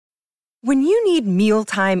When you need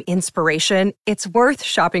mealtime inspiration, it's worth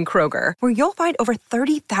shopping Kroger, where you'll find over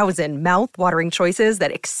 30,000 mouth-watering choices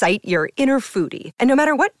that excite your inner foodie. And no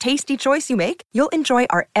matter what tasty choice you make, you'll enjoy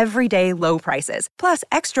our everyday low prices, plus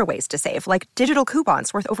extra ways to save, like digital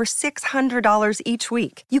coupons worth over $600 each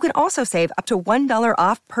week. You can also save up to $1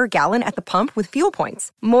 off per gallon at the pump with fuel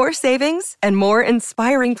points. More savings and more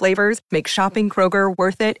inspiring flavors make shopping Kroger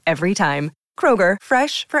worth it every time. Kroger,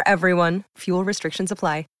 fresh for everyone. Fuel restrictions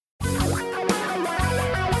apply.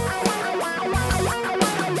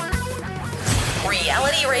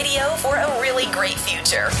 Reality radio for a really great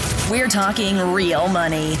future. We're talking real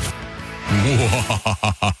money.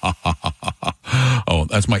 Oh,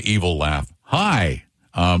 that's my evil laugh. Hi,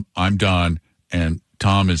 I'm Don, and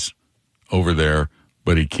Tom is over there,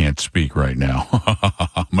 but he can't speak right now.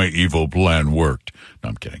 My evil plan worked. No,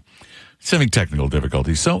 I'm kidding. He's having technical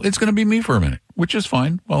difficulties, so it's going to be me for a minute, which is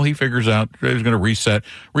fine. While he figures out, he's going to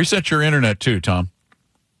reset your internet too, Tom.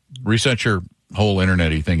 Reset your whole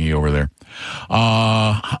internet-y thingy over there.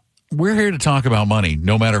 We're here to talk about money,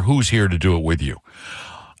 no matter who's here to do it with you.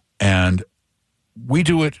 And we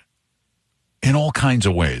do it in all kinds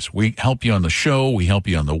of ways. We help you on the show. We help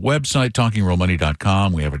you on the website,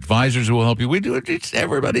 talkingrealmoney.com. We have advisors who will help you. We do it.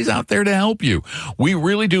 Everybody's out there to help you. We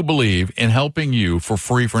really do believe in helping you for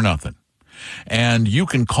free for nothing. And you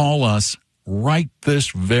can call us right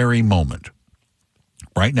this very moment.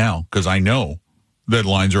 Right now, because I know that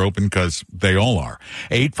lines are open, because they all are.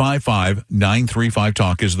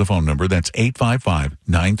 855-935-TALK is the phone number. That's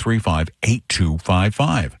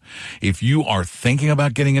 855-935-8255. If you are thinking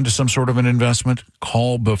about getting into some sort of an investment,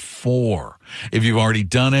 call before. If you've already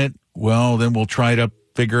done it, well, then we'll try to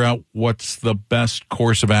figure out what's the best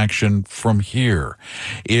course of action from here.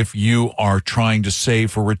 If you are trying to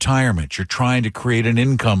save for retirement, you're trying to create an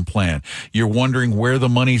income plan, you're wondering where the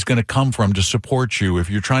money's going to come from to support you, if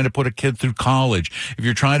you're trying to put a kid through college, if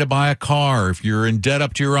you're trying to buy a car, if you're in debt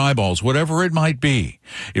up to your eyeballs, whatever it might be,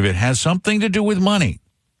 if it has something to do with money.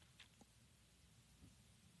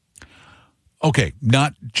 Okay,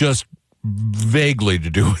 not just vaguely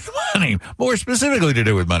to do with money, more specifically to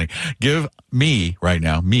do with money. Give me, right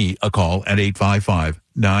now, a call at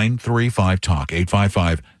 855-935-TALK,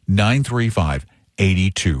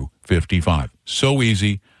 855-935-8255. So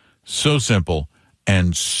easy, so simple,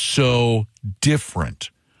 and so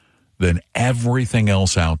different than everything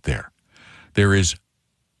else out there. There is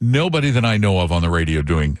nobody that I know of on the radio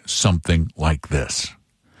doing something like this,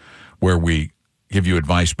 where we give you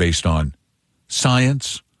advice based on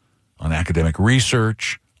science, on academic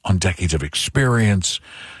research, on decades of experience,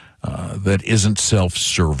 that isn't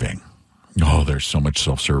self-serving. Oh, there's so much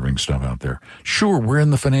self-serving stuff out there. Sure, we're in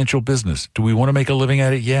the financial business. Do we want to make a living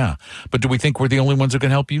at it? Yeah. But do we think we're the only ones that can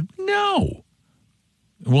help you? No.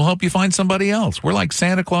 We'll help you find somebody else. We're like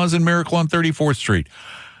Santa Claus and Miracle on 34th Street.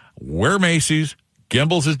 We're Macy's.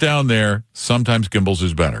 Gimbels is down there. Sometimes Gimbels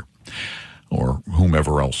is better. Or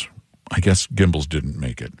whomever else. I guess Gimbels didn't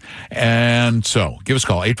make it. And so, give us a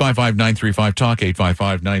call, 855-935-TALK,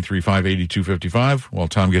 855-935-8255, while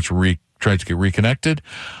Tom tries to get reconnected.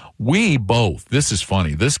 We both, this is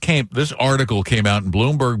funny, this article came out in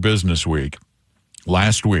Bloomberg Business Week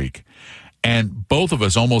last week, and both of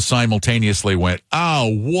us almost simultaneously went,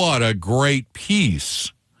 oh, what a great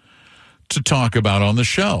piece to talk about on the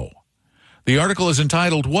show. The article is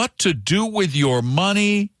entitled, What to Do with Your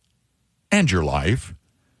Money and Your Life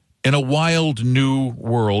in a Wild New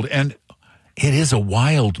World. And it is a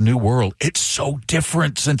wild new world. It's so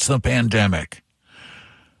different since the pandemic.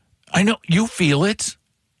 I know you feel it.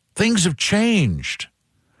 Things have changed.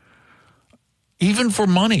 Even for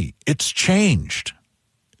money, it's changed.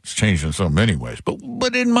 It's changed in so many ways,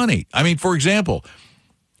 but in money. I mean, for example,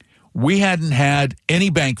 we hadn't had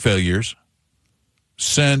any bank failures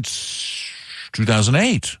since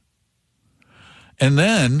 2008. And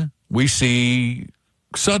then we see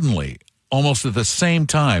suddenly, almost at the same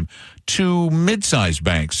time, two mid-sized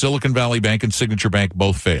banks, Silicon Valley Bank and Signature Bank,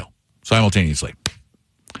 both fail simultaneously.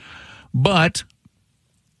 But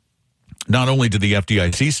not only did the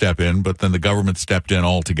FDIC step in, but then the government stepped in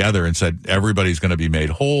altogether and said everybody's going to be made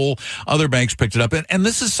whole. Other banks picked it up. And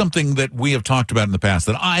this is something that we have talked about in the past,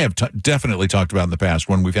 that I have definitely talked about in the past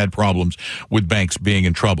when we've had problems with banks being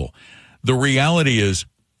in trouble. The reality is,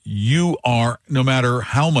 you are, no matter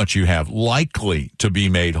how much you have, likely to be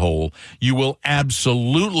made whole. You will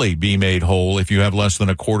absolutely be made whole if you have less than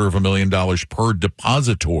 $250,000 per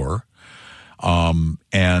depositor.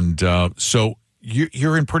 So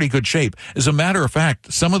you're in pretty good shape. As a matter of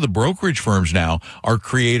fact, some of the brokerage firms now are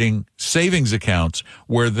creating savings accounts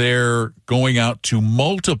where they're going out to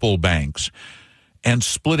multiple banks and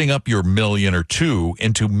splitting up your $1 million or $2 million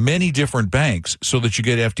into many different banks so that you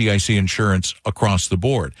get FDIC insurance across the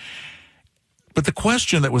board. But the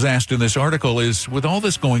question that was asked in this article is, with all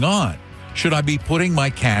this going on, should I be putting my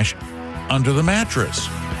cash under the mattress?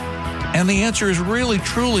 And the answer is really,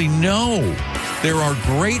 truly no. There are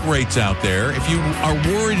great rates out there. If you are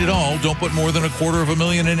worried at all, don't put more than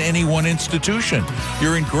 $250,000 in any one institution.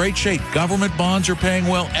 You're in great shape. Government bonds are paying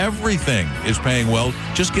well. Everything is paying well.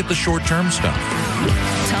 Just get the short-term stuff.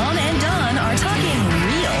 Tom and Don are talking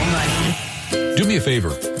real money. Do me a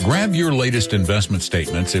favor. Grab your latest investment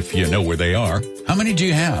statements if you know where they are. How many do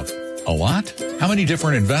you have? A lot? How many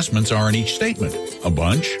different investments are in each statement? A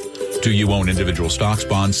bunch? Do you own individual stocks,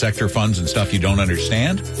 bonds, sector funds, and stuff you don't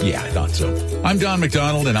understand? Yeah, I thought so. I'm Don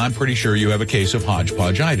McDonald, and I'm pretty sure you have a case of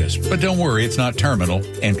hodgepodgeitis. But don't worry, it's not terminal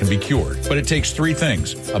and can be cured. But it takes 3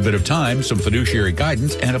 things: a bit of time, some fiduciary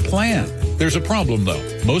guidance, and a plan. There's a problem, though.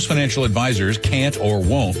 Most financial advisors can't or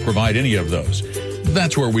won't provide any of those.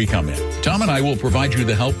 That's where we come in. Tom and I will provide you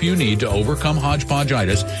the help you need to overcome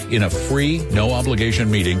hodgepodgeitis in a free, no-obligation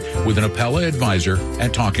meeting with an Appella advisor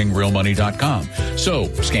at TalkingRealMoney.com. So,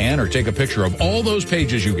 scan or take a picture of all those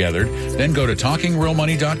pages you gathered, then go to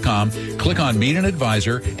TalkingRealMoney.com, click on Meet an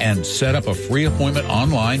Advisor, and set up a free appointment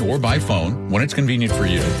online or by phone when it's convenient for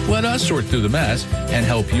you. Let us sort through the mess and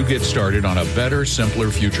help you get started on a better, simpler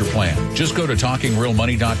future plan. Just go to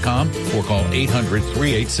TalkingRealMoney.com or call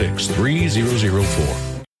 800-386-3004.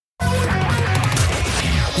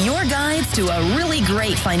 Your guides to a really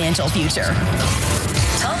great financial future.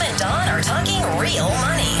 Tom and Don are talking real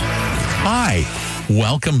money. Hi,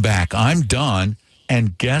 welcome back. I'm Don,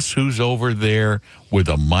 and guess who's over there with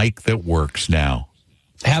a mic that works now?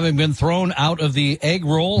 Having been thrown out of the egg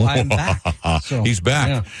roll, I'm back. So, he's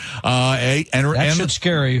back. Yeah. That should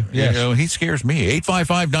scare you. Yes. He scares me.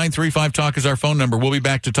 855-935-TALK is our phone number. We'll be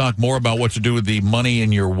back to talk more about what to do with the money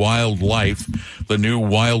in your wild life, the new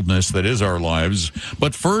wildness that is our lives.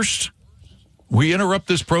 But first, we interrupt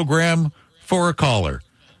this program for a caller.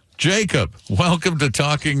 Jacob, welcome to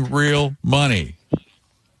Talking Real Money.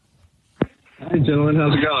 Hi, gentlemen.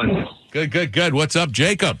 How's it going? Good. What's up,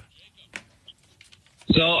 Jacob?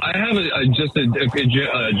 So I have just a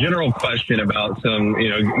general question about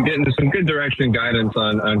getting some good direction guidance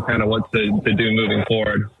on kind of what to do moving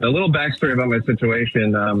forward. A little backstory about my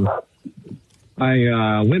situation.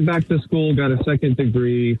 I went back to school, got a second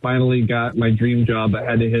degree, finally got my dream job. I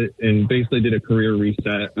had to hit and basically did a career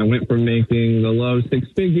reset. I went from making the low 6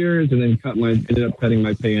 figures and then ended up cutting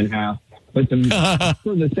my pay in half. But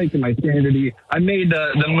for the sake of my sanity, I made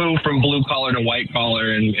the move from blue collar to white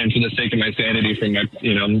collar, and for the sake of my sanity, from my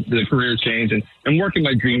the career change and working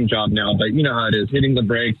my dream job now. But you know how it is, hitting the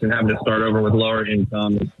brakes and having to start over with lower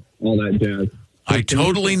income and all that jazz. I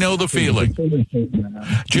totally know the feeling.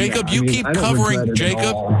 Jacob, you keep covering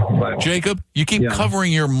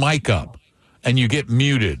covering your mic up, and you get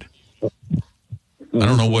muted. I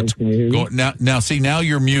don't know what's going now. See, now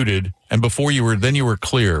you're muted, and before you were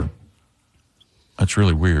clear. That's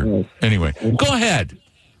really weird. Anyway, go ahead.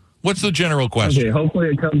 What's the general question? Okay, hopefully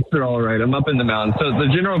it comes through all right. I'm up in the mountains. So the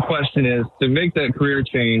general question is, to make that career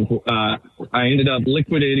change, I ended up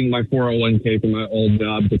liquidating my 401k from my old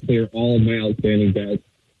job to clear all of my outstanding debts.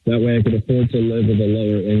 That way I could afford to live with a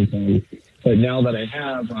lower income. But now that I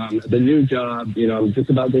have the new job, I'm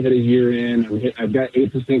just about to hit a year in. I've got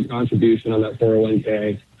 8% contribution on that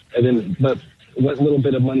 401k. But what little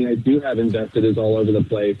bit of money I do have invested is all over the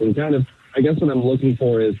place. And I guess what I'm looking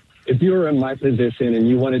for is, if you were in my position and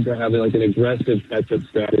you wanted to have like an aggressive catch-up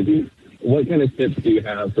strategy, what kind of tips do you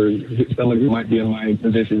have for someone who might be in my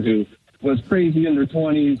position who was crazy in their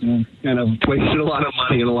 20s and kind of wasted a lot of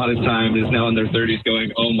money and a lot of time, is now in their 30s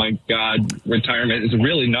going, oh my God, retirement is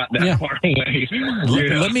really not that far away.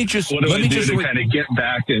 Let me just kind of get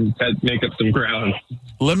back and make up some ground?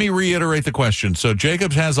 Let me reiterate the question. So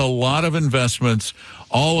Jacobs has a lot of investments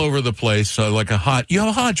all over the place, you have a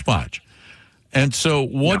hodgepodge. And so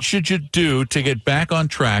what should you do to get back on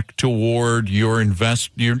track toward your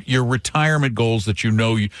retirement goals that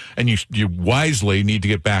you wisely need to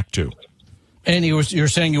get back to? And you're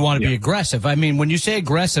saying you want to be aggressive. I mean, when you say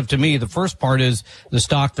aggressive, to me, the first part is the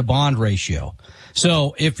stock to bond ratio.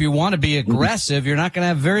 So if you want to be aggressive, you're not going to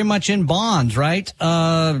have very much in bonds, right?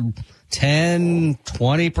 10,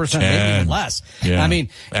 20%, maybe even less. Yeah. I mean,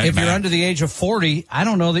 if you're under the age of 40, I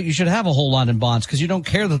don't know that you should have a whole lot in bonds because you don't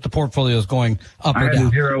care that the portfolio is going up or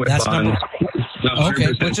down. Zero That's bonds. Okay,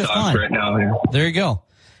 which is fine. Right now, yeah. There you go.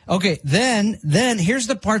 Okay, then here's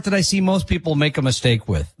the part that I see most people make a mistake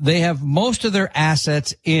with. They have most of their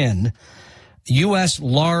assets in U.S.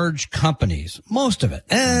 large companies, most of it,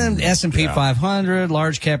 and S&P 500,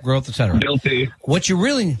 large cap growth, et cetera. Guilty. What you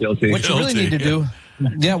really need to do,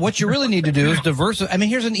 what you really need to do is diversify. I mean,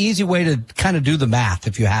 here's an easy way to kind of do the math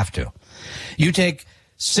if you have to. You take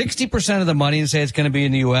 60% of the money and say it's going to be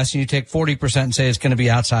in the U.S., and you take 40% and say it's going to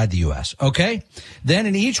be outside the U.S., okay? Then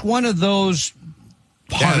in each one of those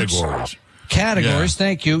categories,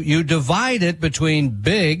 thank you, you divide it between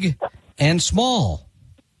big and small.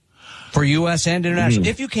 For U.S. and international,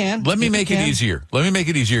 if you can. Let me make it easier.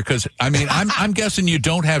 Because, I mean, I'm guessing you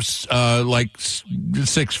don't have, like,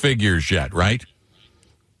 6 figures yet, right?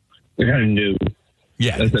 No.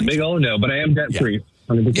 Yeah. That's a big old no, but I am debt-free.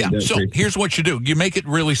 Yeah, so here's what you do. You make it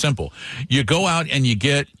really simple. You go out and you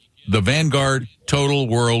get the Vanguard Total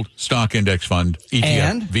World Stock Index Fund,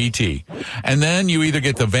 ETF, VT. And then you either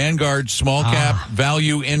get the Vanguard Small Cap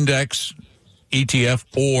Value Index ETF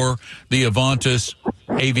or the Avantis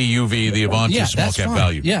AVUV, the Avantis Small Cap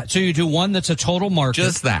Value. Yeah, so you do one that's a total market.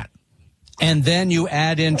 Just that. And then you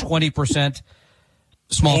add in 20%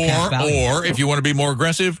 small cap value. Or if you want to be more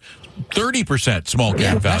aggressive, 30% small cap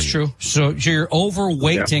value. That's true. So you're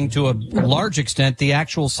overweighting to a large extent the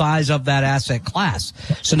actual size of that asset class.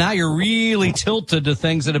 So now you're really tilted to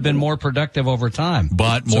things that have been more productive over time.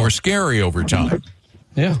 But more scary over time.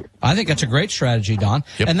 Yeah, I think that's a great strategy, Don.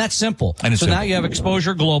 Yep. And that's simple. And so now you have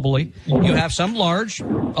exposure globally. You have some large,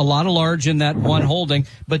 a lot of large in that one holding,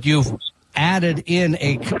 but you've added in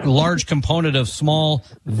a large component of small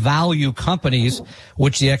value companies,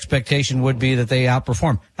 which the expectation would be that they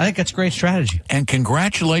outperform. I think that's a great strategy. And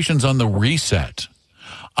congratulations on the reset.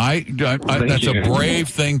 That's a brave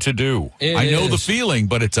thing to do. I know the feeling,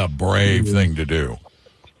 but it's a brave thing to do.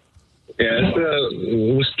 Yeah, it's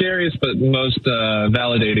the scariest but most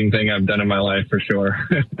validating thing I've done in my life, for sure.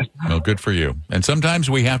 Well, good for you. And sometimes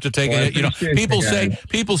we have to take it. You know, people say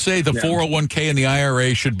the 401k and the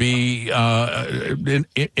IRA should be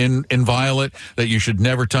inviolate, that you should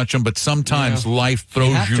never touch them. But sometimes life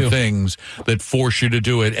throws you things that force you to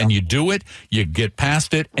do it, and you do it, you get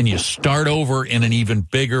past it, and you start over in an even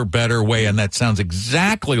bigger, better way. And that sounds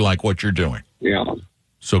exactly like what you're doing. Yeah.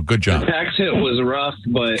 So good job. The tax hit was rough,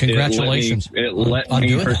 but congratulations. It let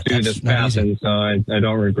me pursue this path, and so I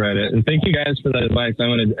don't regret it. And thank you guys for that advice. I'm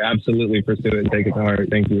going to absolutely pursue it and take it to heart.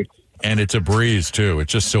 Thank you. And it's a breeze, too.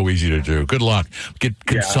 It's just so easy to do. Good luck.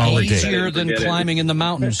 Consolidate. Easier than climbing in the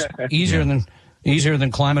mountains. Easier than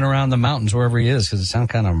climbing around the mountains wherever he is, because it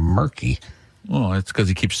sounds kind of murky. Well, it's because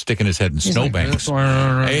he keeps sticking his head in snowbanks.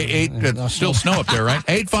 Still snow up there, right?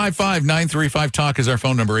 855-935-TALK is our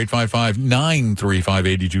phone number,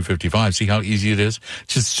 855-935-8255. See how easy it is?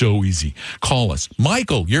 It's just so easy. Call us.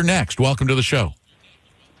 Michael, you're next. Welcome to the show.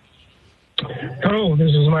 Hello,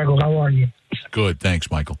 this is Michael. How are you? Good.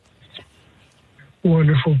 Thanks, Michael.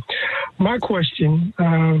 Wonderful. My question,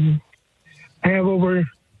 I have over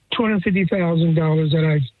 $250,000 that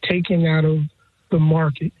I've taken out of the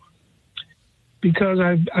market, because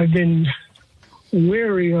I've been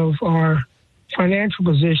wary of our financial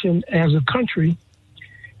position as a country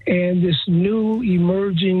and this new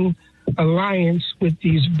emerging alliance with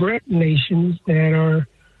these BRIC nations that are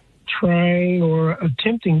trying or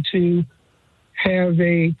attempting to have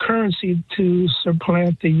a currency to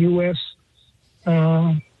supplant the U.S.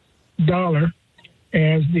 dollar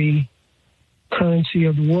as the currency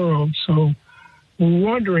of the world. So we're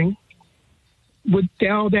wondering, with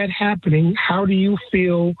all that happening, how do you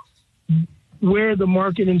feel where the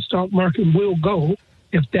market and stock market will go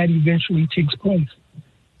if that eventually takes place?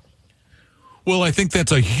 Well, I think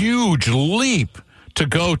that's a huge leap to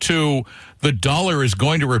go to. The dollar is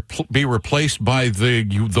going to be replaced by the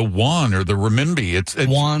yuan or the renminbi. It's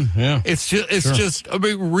yuan. Yeah, it's just. I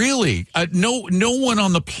mean, really, no one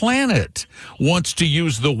on the planet wants to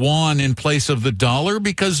use the yuan in place of the dollar,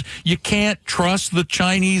 because you can't trust the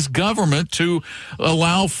Chinese government to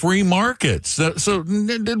allow free markets. So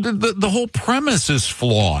the whole premise is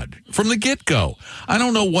flawed from the get-go. I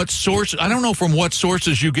don't know from what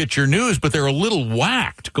sources you get your news, but they're a little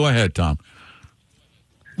whacked. Go ahead, Tom.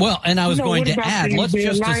 Well, and I was going to add, let's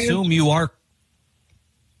just assume you are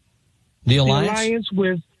the alliance? The alliance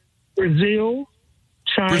with Brazil,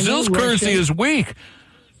 China, Brazil's Russia. currency is weak.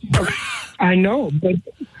 I know,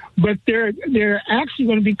 but they're actually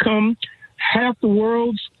going to become half the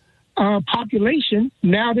world's population.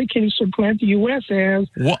 Now they can supplant the U.S. as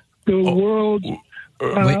the world's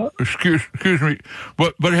Excuse me,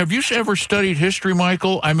 but have you ever studied history,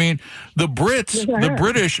 Michael? I mean, the Brits,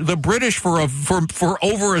 the British for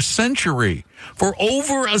over a century,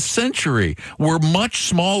 were much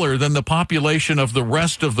smaller than the population of the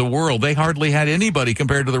rest of the world. They hardly had anybody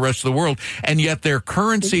compared to the rest of the world, and yet their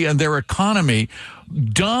currency and their economy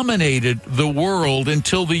dominated the world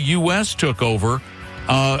until the U.S. took over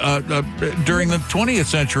during the 20th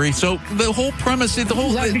century. So the whole premise,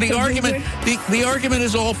 the argument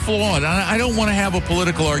is all flawed. I don't want to have a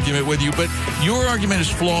political argument with you, but your argument is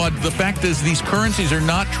flawed. The fact is these currencies are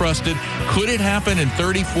not trusted. Could it happen in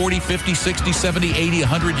 30, 40, 50, 60, 70, 80,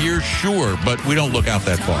 100 years? Sure, but we don't look out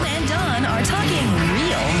that far. Tom and Don are talking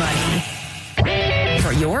real money.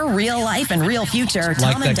 For your real life and real future,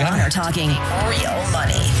 Tom and Don are talking real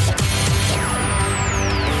money.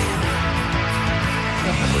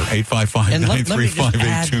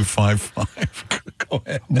 855-935-8255. Go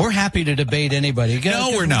ahead. We're happy to debate anybody. No,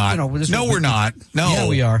 we're not. No, we're not. No. Yeah,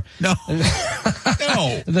 we are. No.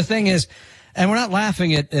 No. The thing is, and we're not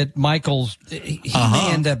laughing at Michael's, he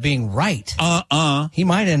may end up being right. He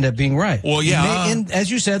might end up being right. Well, yeah.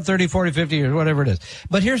 As you said, 30, 40, 50 years, whatever it is.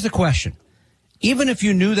 But here's the question. Even if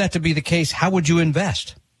you knew that to be the case, how would you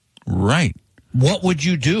invest? Right. What would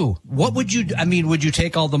you do? Would you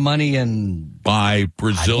take all the money and buy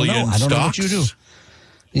Brazilian stocks? I don't know what you do.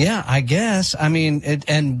 Yeah, I guess. I mean,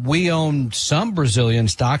 and we own some Brazilian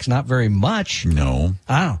stocks, not very much. No.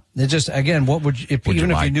 Oh, it just, again, what would you, if you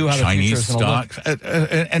knew how the future is going to look?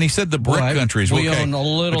 And he said the BRIC countries. We own a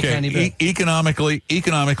little tiny bit. Economically,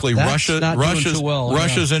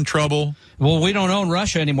 Russia's in trouble. Well, we don't own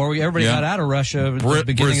Russia anymore. Everybody got out of Russia at the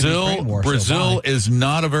beginning of the Ukraine war. Brazil is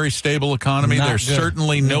not a very stable economy. They're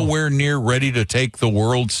certainly nowhere near ready to take the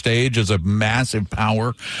world stage as a massive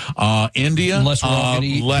power. India, unless we're all going to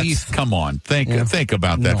eat beef. Come on, think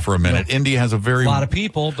about that for a minute. No. India has a lot of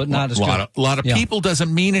people, but not as good. A lot of people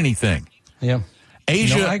doesn't mean anything. Yeah,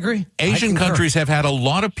 Asia. I agree. Asian countries have had a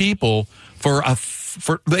lot of people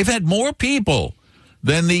they've had more people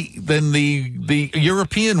than the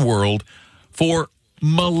European world for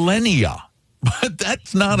millennia. But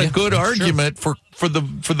that's not a good argument for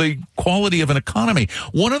the quality of an economy.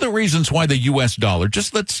 One of the reasons why the U.S. dollar,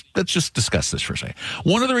 let's just discuss this for a second.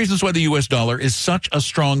 One of the reasons why the U.S. dollar is such a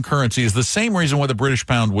strong currency is the same reason why the British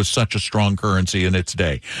pound was such a strong currency in its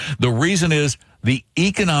day. The reason is the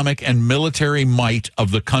economic and military might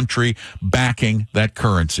of the country backing that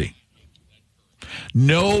currency.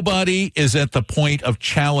 Nobody is at the point of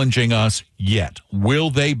challenging us yet. Will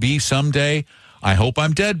they be someday? I hope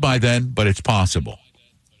I'm dead by then, but it's possible.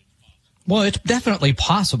 Well, it's definitely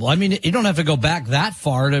possible. I mean, you don't have to go back that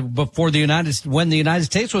far to when the United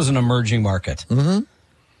States was an emerging market. Mm-hmm.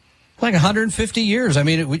 Like 150 years. I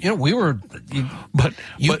mean, we were. But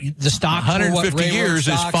the stock 150 years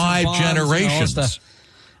is 5 generations.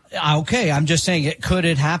 Okay, I'm just saying, could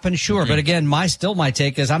it happen? Sure. But again, my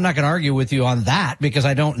take is I'm not going to argue with you on that because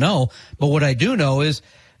I don't know. But what I do know is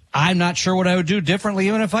I'm not sure what I would do differently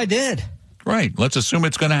even if I did. Right. Let's assume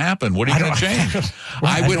it's going to happen. What are you going to change?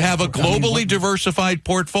 I would have a globally diversified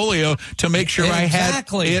portfolio to make sure I had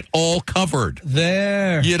it all covered.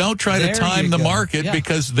 There. You don't try to time the market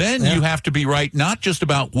because then you have to be right not just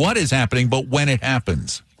about what is happening, but when it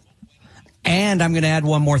happens. And I'm going to add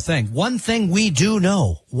one more thing. One thing we do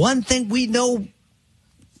know,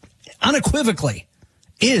 unequivocally,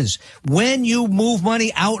 is when you move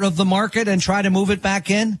money out of the market and try to move it back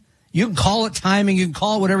in, you can call it timing, you can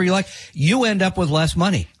call it whatever you like, you end up with less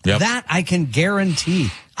money. Yep. That I can guarantee.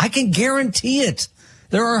 I can guarantee it.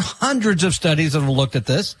 There are hundreds of studies that have looked at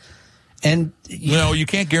this. And no, you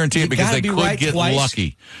can't guarantee it because they could get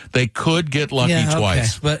lucky. They could get lucky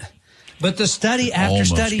twice. But the study after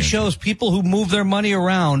study shows people who move their money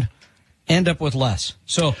around end up with less.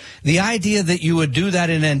 So the idea that you would do that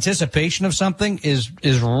in anticipation of something is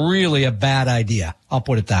really a bad idea. I'll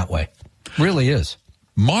put it that way. Really is.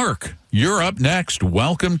 Mark, you're up next.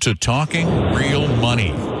 Welcome to Talking Real Money.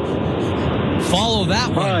 Follow that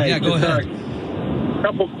one. Hi, yeah, go ahead. A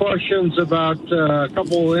couple questions about a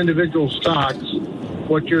couple individual stocks.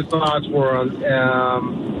 What your thoughts were on,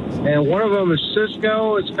 and one of them is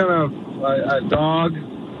Cisco. It's kind of a dog,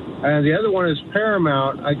 and the other one is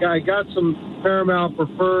Paramount. I got some Paramount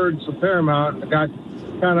preferred, some Paramount.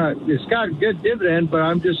 It's got good dividend, but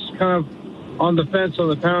I'm just kind of on the fence on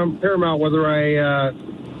the Paramount whether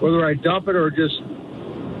I dump it or just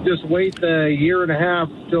wait the year and a half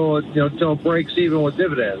till it breaks even with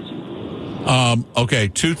dividends. Okay,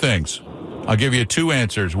 two things. I'll give you two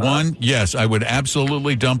answers. One, yes, I would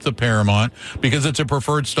absolutely dump the Paramount because it's a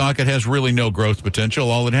preferred stock. It has really no growth potential.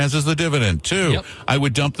 All it has is the dividend. Two, I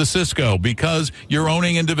would dump the Cisco because you're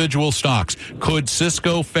owning individual stocks. Could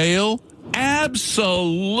Cisco fail?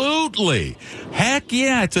 Absolutely. Heck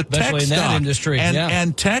yeah, it's a especially tech in stock. that industry.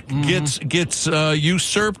 And tech gets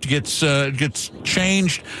usurped, gets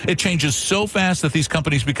changed. It changes so fast that these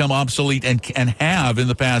companies become obsolete and have in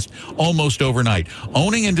the past almost overnight.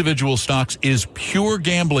 Owning individual stocks is pure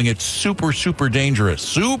gambling. It's super, super dangerous.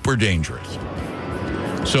 Super dangerous.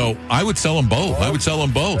 So I would sell them both. I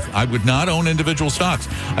would not own individual stocks.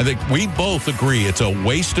 I think we both agree it's a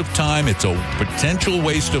waste of time. It's a potential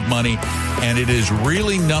waste of money. And it is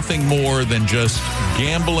really nothing more than just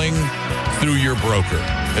gambling through your broker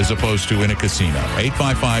as opposed to in a casino.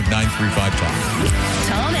 855-935-TOM.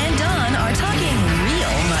 Tom and Don are talking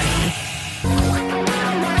real money.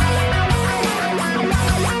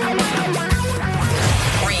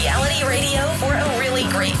 Reality radio for a really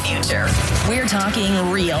great future. We're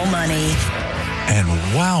talking real money. And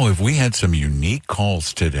wow, have we had some unique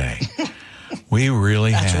calls today. We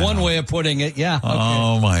really have. That's one way of putting it, yeah. Okay.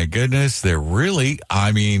 Oh, my goodness. They're really,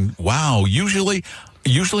 wow. Usually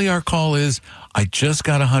our call is, I just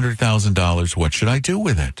got $100,000. What should I do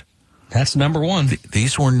with it? That's number one.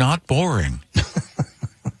 These were not boring.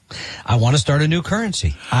 I want to start a new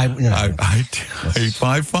currency.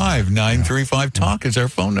 855-935-TALK is our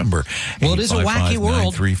phone number. Well, it is a wacky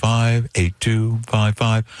world.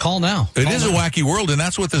 935-8255. Call now. It is a wacky world, and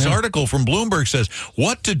that's what this article from Bloomberg says.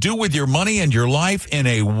 What to do with your money and your life in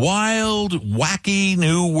a wild, wacky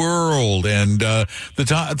new world. And at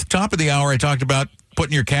the top of the hour, I talked about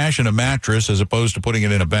putting your cash in a mattress as opposed to putting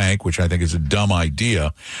it in a bank, which I think is a dumb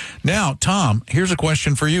idea. Now, Tom, here's a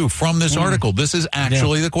question for you from this article. This is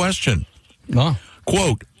actually the question.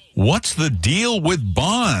 Quote, what's the deal with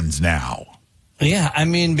bonds now? Yeah,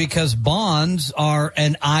 because bonds are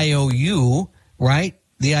an IOU, right?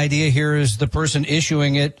 The idea here is the person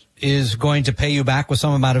issuing it is going to pay you back with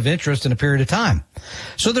some amount of interest in a period of time.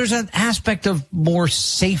 So there's an aspect of more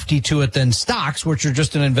safety to it than stocks, which are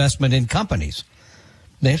just an investment in companies.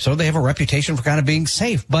 So they have a reputation for kind of being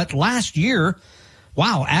safe. But last year,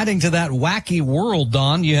 adding to that wacky world,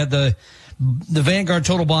 Don, you had the Vanguard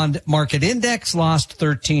Total Bond Market Index lost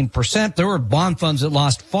 13%. There were bond funds that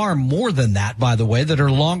lost far more than that, by the way, that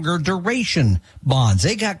are longer duration bonds.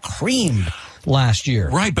 They got creamed last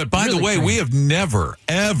year. Right, but by the way, we have never,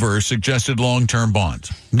 ever suggested long-term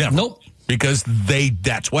bonds. Never. Nope. Because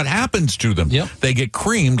that's what happens to them. Yep. They get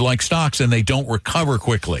creamed like stocks and they don't recover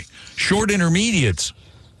quickly. Short intermediates,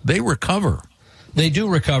 they recover. They do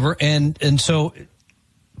recover. And so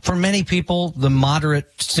for many people, the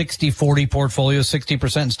moderate 60-40 portfolio,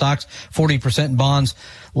 60% in stocks, 40% in bonds,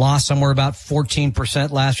 lost somewhere about 14%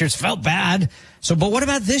 last year. It's felt bad. So, but what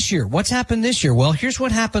about this year? What's happened this year? Well, here's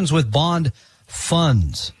what happens with bond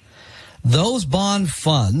funds. Those bond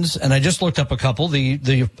funds, and I just looked up a couple,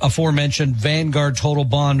 the aforementioned Vanguard Total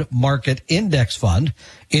Bond Market Index Fund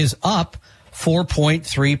is up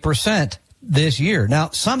 4.3% this year. Now,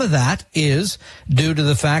 some of that is due to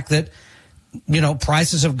the fact that,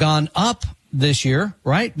 prices have gone up this year,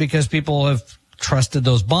 right? Because people have trusted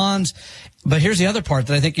those bonds. But here's the other part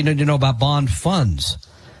that I think you need to know about bond funds.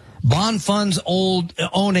 Bond funds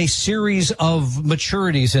own a series of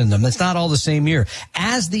maturities in them. It's not all the same year.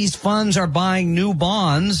 As these funds are buying new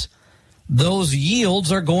bonds, those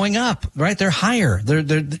yields are going up, right? They're higher. They're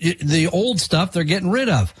the old stuff they're getting rid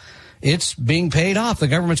of. It's being paid off. The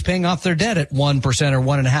government's paying off their debt at 1% or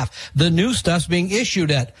 1.5%. The new stuff's being issued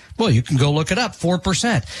at, you can go look it up,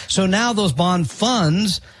 4%. So now those bond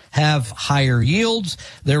funds have higher yields.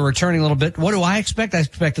 They're returning a little bit. What do I expect? I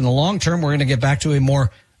expect in the long term, we're going to get back to a more,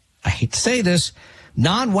 I hate to say this,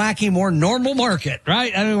 non-wacky, more normal market,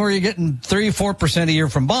 right? Where you're getting 3-4% a year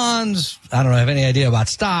from bonds. I don't have any idea about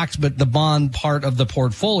stocks, but the bond part of the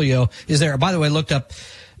portfolio is there. By the way, I looked up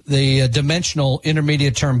the Dimensional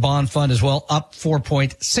Intermediate Term Bond Fund as well, up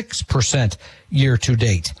 4.6% year to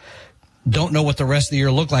date. Don't know what the rest of the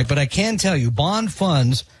year look like, but I can tell you bond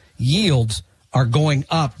funds yields are going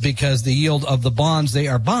up because the yield of the bonds they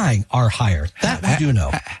are buying are higher. That we do know.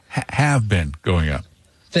 Have been going up.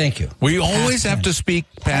 Thank you. We always have to speak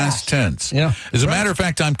past tense. Yeah. As a matter of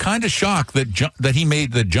fact, I'm kind of shocked that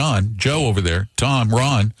Joe over there,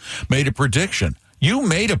 Ron, made a prediction. You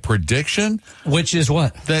made a prediction, which is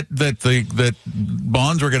what that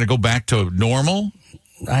bonds were going to go back to normal.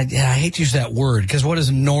 I hate to use that word because what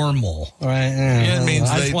is normal? Right? It means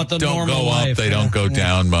I they just want the don't normal go up, life. they don't go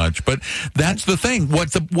down much. But that's the thing.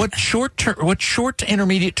 What short to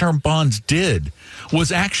intermediate term bonds did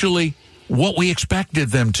was actually what we expected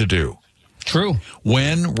them to do. True.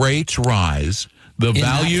 When rates rise, the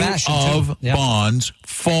value of bonds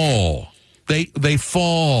fall. They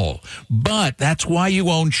fall. But that's why you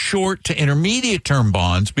own short to intermediate term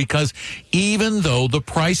bonds, because even though the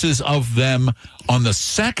prices of them on the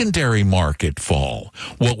secondary market fall,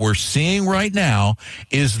 what we're seeing right now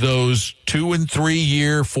is those 2 and 3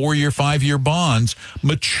 year, 4 year, 5 year bonds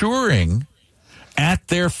maturing at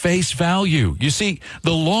their face value. You see,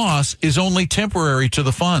 the loss is only temporary to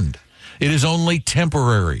the fund. It is only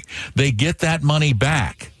temporary. They get that money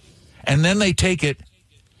back, and then they take it,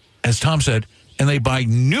 as Tom said, and they buy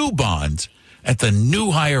new bonds at the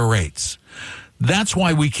new higher rates. That's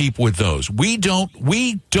why we keep with those. We don't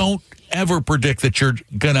ever predict that you're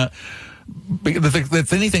gonna that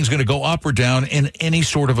anything's going to go up or down in any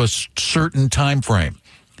sort of a certain time frame.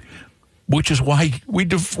 Which is why we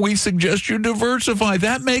suggest you diversify.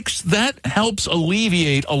 That helps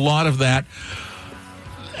alleviate a lot of that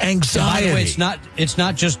anxiety. By the way, it's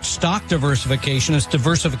not just stock diversification, it's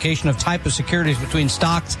diversification of type of securities between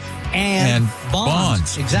stocks and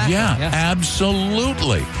bonds. Exactly. Yeah,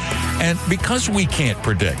 absolutely. And because we can't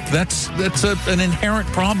predict, that's an inherent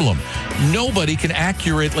problem. Nobody can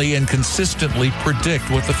accurately and consistently predict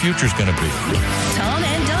what the future's going to be. Tom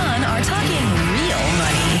and Don are talking real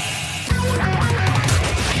money.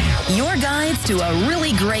 Your guides to a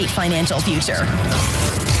really great financial future.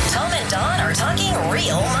 Tom and Don are talking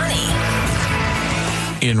real money.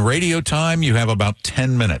 In radio time, you have about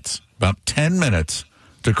 10 minutes. About 10 minutes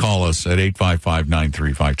to call us at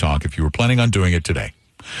 855-935-TALK if you were planning on doing it today.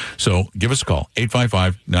 So give us a call,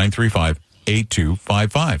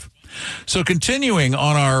 855-935-8255. So continuing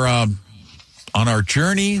on our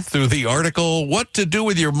journey through the article, What to Do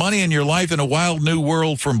with Your Money and Your Life in a Wild New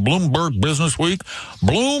World from Bloomberg Business Week.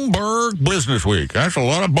 Bloomberg Business Week. That's a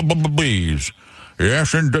lot of B's.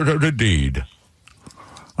 Yes, indeed.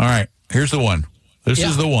 All right, here's the one. This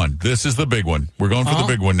is the one. This is the big one. We're going for the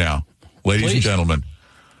big one now. Ladies and gentlemen,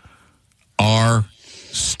 are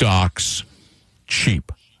stocks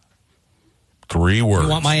cheap? 3 words. You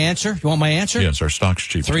want my answer? Yes, are stocks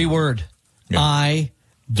cheap? 3 word. Yeah. I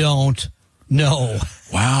don't know.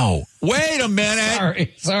 Wow. Wait a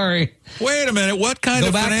minute. Sorry. Wait a minute. What kind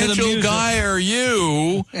of financial guy are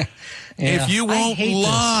you if you won't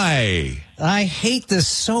lie? I hate this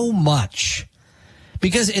so much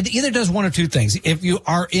because it either does one of two things. If you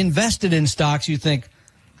are invested in stocks, you think,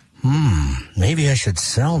 maybe I should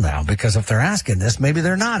sell now because if they're asking this, maybe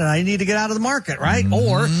they're not, and I need to get out of the market, right? Mm-hmm.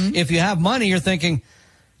 Or if you have money, you're thinking,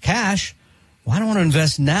 cash, well, I don't want to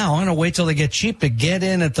invest now. I want to wait till they get cheap to get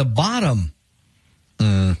in at the bottom.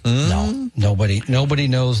 Mm-hmm. No, nobody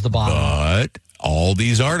knows the bottom. But all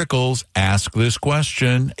these articles ask this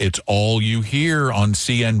question. It's all you hear on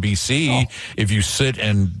CNBC. If you sit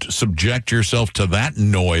and subject yourself to that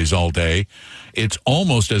noise all day, it's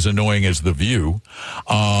almost as annoying as The View.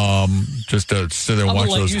 Just to sit there and watch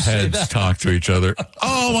those heads talk to each other.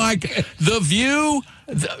 Oh, my God. The View,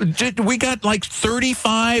 we got like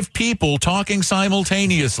 35 people talking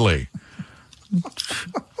simultaneously.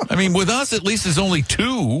 I mean, with us, at least, there's only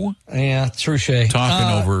 2. Yeah, touche.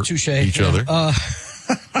 Talking over each other.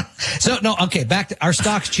 Back to our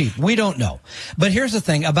stocks cheap. We don't know. But here's the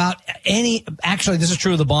thing about actually, this is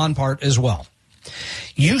true of the bond part as well.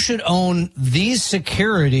 You should own these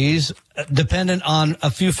securities dependent on a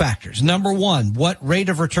few factors. Number 1, what rate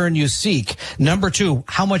of return you seek. Number 2,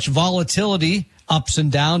 how much volatility, ups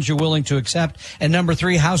and downs, you're willing to accept. And number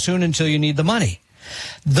 3, how soon until you need the money.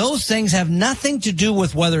 Those things have nothing to do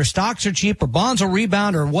with whether stocks are cheap or bonds will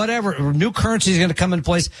rebound or whatever, or new currency is going to come into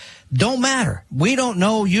place. Don't matter. We don't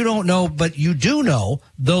know. You don't know, but you do know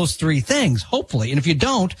those 3 things, hopefully. And if you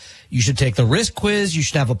don't, you should take the risk quiz. You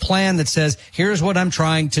should have a plan that says, here's what I'm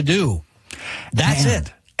trying to do. That's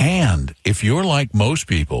it. And if you're like most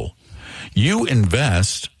people, you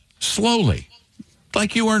invest slowly.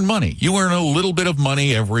 Like you earn money. You earn a little bit of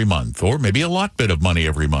money every month, or maybe a lot bit of money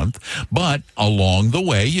every month. But along the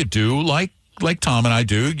way, you do like Tom and I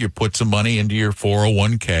do. You put some money into your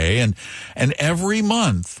 401k, and every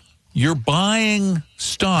month you're buying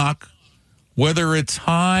stock, whether it's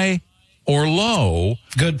high or low.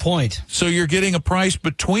 Good point. So you're getting a price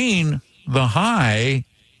between the high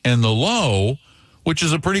and the low, which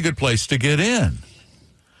is a pretty good place to get in.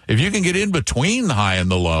 If you can get in between the high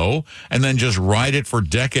and the low and then just ride it for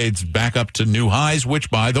decades back up to new highs,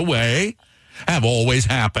 which, by the way, have always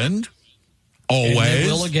happened. Always. And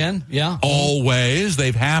they will again, yeah. Always.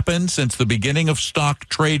 They've happened since the beginning of stock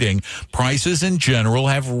trading. Prices in general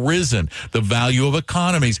have risen. The value of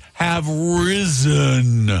economies have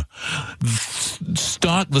risen.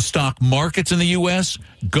 The stock markets in the U.S.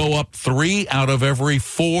 go up 3 out of every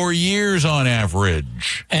 4 years on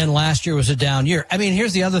average. And last year was a down year. I mean,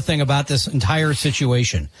 here's the other thing about this entire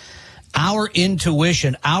situation. Our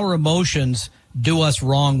intuition, our emotions do us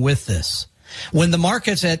wrong with this. When the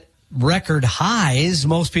market's at record highs,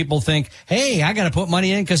 most people think, hey, I got to put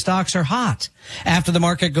money in because stocks are hot. After the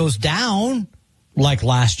market goes down, like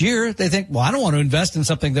last year, they think, well, I don't want to invest in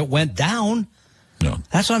something that went down. No.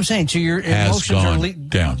 That's what I'm saying. So your emotions are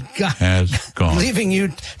leaving you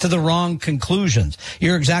to the wrong conclusions.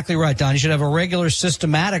 You're exactly right, Don. You should have a regular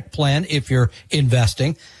systematic plan if you're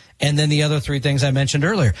investing. And then the other 3 things I mentioned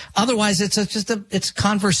earlier. Otherwise, it's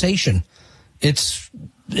conversation. It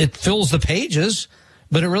fills the pages,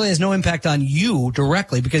 but it really has no impact on you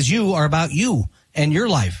directly because you are about you and your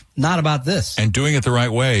life, not about this. And doing it the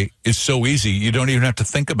right way is so easy. You don't even have to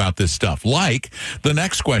think about this stuff. Like the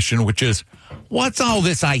next question, which is, what's all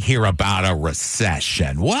this I hear about a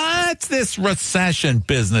recession? What's this recession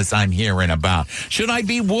business I'm hearing about? Should I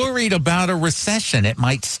be worried about a recession? It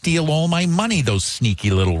might steal all my money, those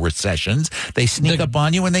sneaky little recessions. They sneak up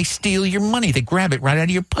on you and they steal your money. They grab it right out of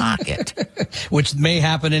your pocket. Which may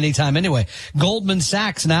happen anytime anyway. Goldman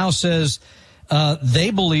Sachs now says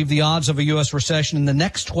they believe the odds of a U.S. recession in the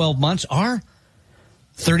next 12 months are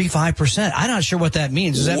 35%. I'm not sure what that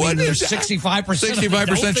means. Does that mean there's 65%?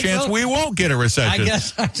 65% chance we won't get a recession. I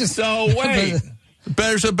guess I just... So wait,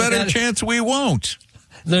 there's a better chance we won't.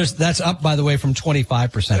 That's up, by the way, from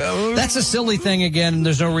 25%. That's a silly thing again.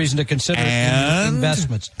 There's no reason to consider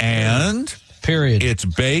investments. And period. It's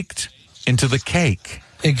baked into the cake.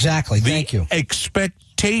 Exactly. Thank you.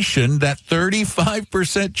 Expectation that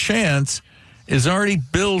 35% chance is already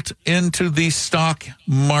built into the stock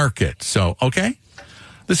market. So, okay.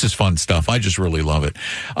 This is fun stuff. I just really love it.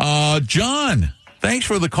 John, thanks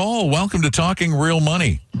for the call. Welcome to Talking Real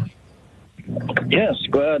Money. Yes,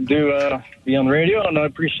 glad to be on the radio, and I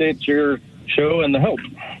appreciate your show and the help.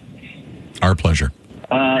 Our pleasure.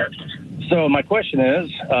 So my question is,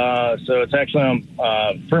 so it's actually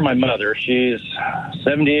for my mother. She's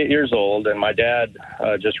 78 years old, and my dad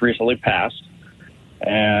just recently passed.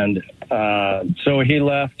 And so he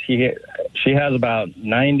left. She has about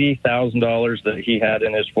 $90,000 that he had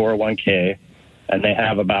in his 401k, and they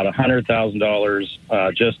have about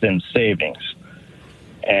 $100,000 just in savings.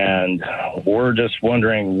 And we're just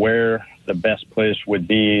wondering where the best place would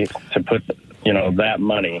be to put, that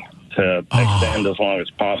money to extend as long as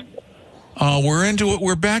possible. We're into it.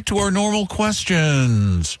 We're back to our normal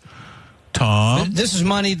questions. Tom? This is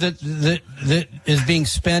money that is being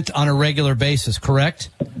spent on a regular basis, correct?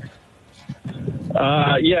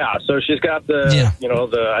 Yeah. So she's got I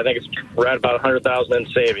think it's right about $100,000 in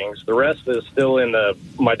savings. The rest is still in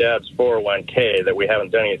my dad's 401k that we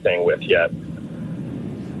haven't done anything with yet.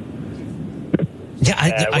 Yeah,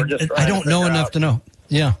 I don't know enough to know.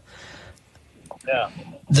 Yeah. Yeah.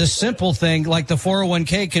 The simple thing, like the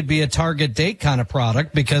 401k, could be a target date kind of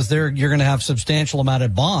product because you're going to have substantial amount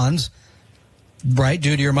of bonds, right,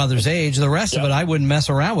 due to your mother's age. The rest of it, I wouldn't mess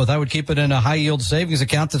around with. I would keep it in a high-yield savings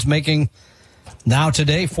account that's making,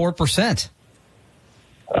 today, 4%.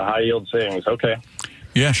 A high-yield savings, okay.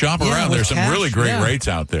 Yeah, shop around. There's some really great rates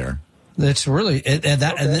out there. That's really,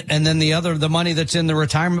 and then the money that's in the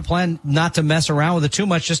retirement plan, not to mess around with it too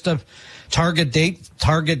much, just a target date,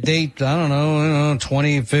 I don't know,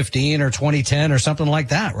 2015 or 2010 or something like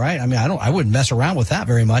that, right? I mean, I wouldn't mess around with that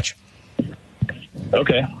very much.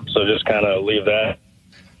 Okay, so just kind of leave that.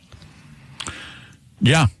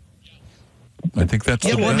 Yeah. I think that's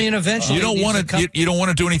eventually you don't want to you don't want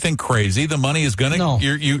to do anything crazy. The money is going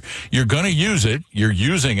to you're going to use it. You're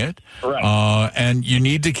using it, right. And you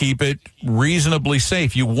need to keep it reasonably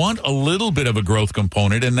safe. You want a little bit of a growth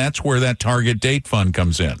component, and that's where that target date fund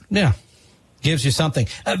comes in. Yeah, gives you something.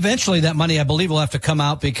 Eventually, that money, I believe, will have to come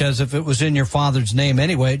out because if it was in your father's name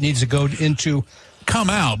anyway, it needs to go into.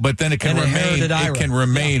 Come out, but then it can remain. It can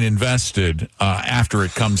remain invested after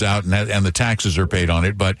it comes out, and the taxes are paid on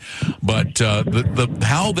it. But the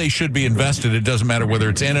how they should be invested, it doesn't matter whether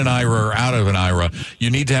it's in an IRA or out of an IRA.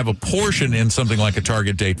 You need to have a portion in something like a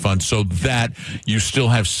target date fund, so that you still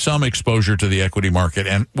have some exposure to the equity market.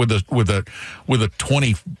 And with a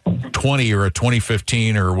 2020 or a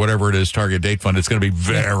 2015 or whatever it is target date fund, it's going to be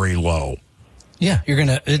very low. Yeah,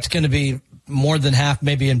 it's going to be more than half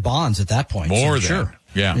maybe in bonds at that point. More than. Sure.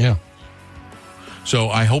 Yeah. So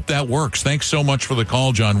I hope that works. Thanks so much for the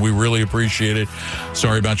call, John. We really appreciate it.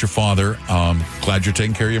 Sorry about your father. Glad you're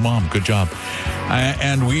taking care of your mom. Good job.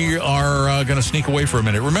 And we are going to sneak away for a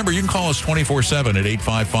minute. Remember, you can call us 24/7 at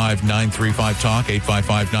 855-935-TALK,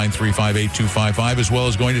 855-935-8255, as well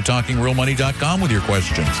as going to TalkingRealMoney.com with your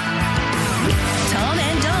questions. Tom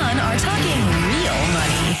and Don are talking real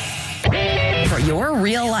money. For your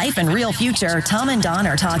real life and real future, Tom and Don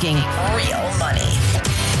are talking real money.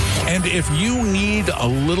 And if you need a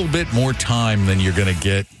little bit more time than you're going to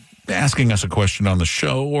get asking us a question on the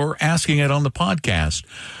show or asking it on the podcast,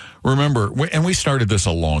 remember, and we started this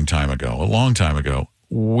a long time ago,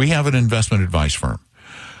 we have an investment advice firm.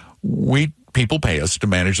 People pay us to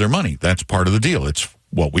manage their money. That's part of the deal. It's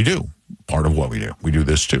what we do. Part of what we do. We do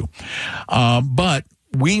this too. But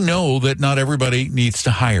we know that not everybody needs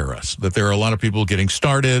to hire us, that there are a lot of people getting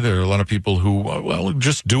started. There are a lot of people who,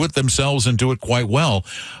 just do it themselves and do it quite well.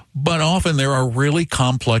 But often there are really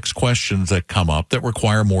complex questions that come up that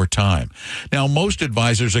require more time. Now, most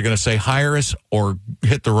advisors are going to say, hire us or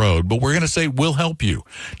hit the road, but we're going to say, we'll help you.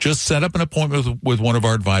 Just set up an appointment with one of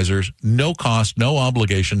our advisors. No cost, no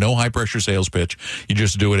obligation, no high-pressure sales pitch. You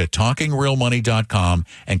just do it at TalkingRealMoney.com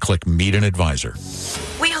and click Meet an Advisor.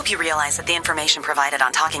 We hope you realize that the information provided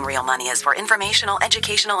on Talking Real Money is for informational,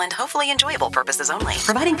 educational, and hopefully enjoyable purposes only.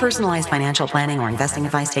 Providing personalized financial planning or investing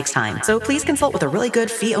advice takes time, so please consult with a really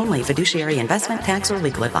good fee-only fiduciary investment, tax, or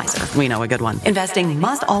legal advisor. We know a good one. Investing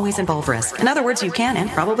must always involve risk. In other words, you can and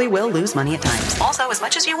probably will lose money at times. Also, as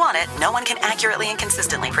much as you want it, no one can accurately and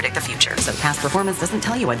consistently predict the future. So past performance doesn't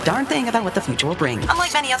tell you a darn thing about what the future will bring.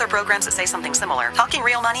 Unlike many other programs that say something similar, Talking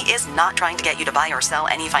Real Money is not trying to get you to buy or sell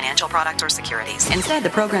any financial products or securities. Instead, the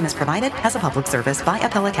program is provided as a public service by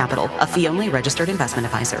Appella Capital, a fee-only registered investment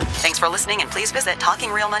advisor. Thanks for listening, and please visit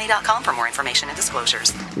TalkingRealMoney.com for more information and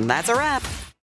disclosures. That's a wrap.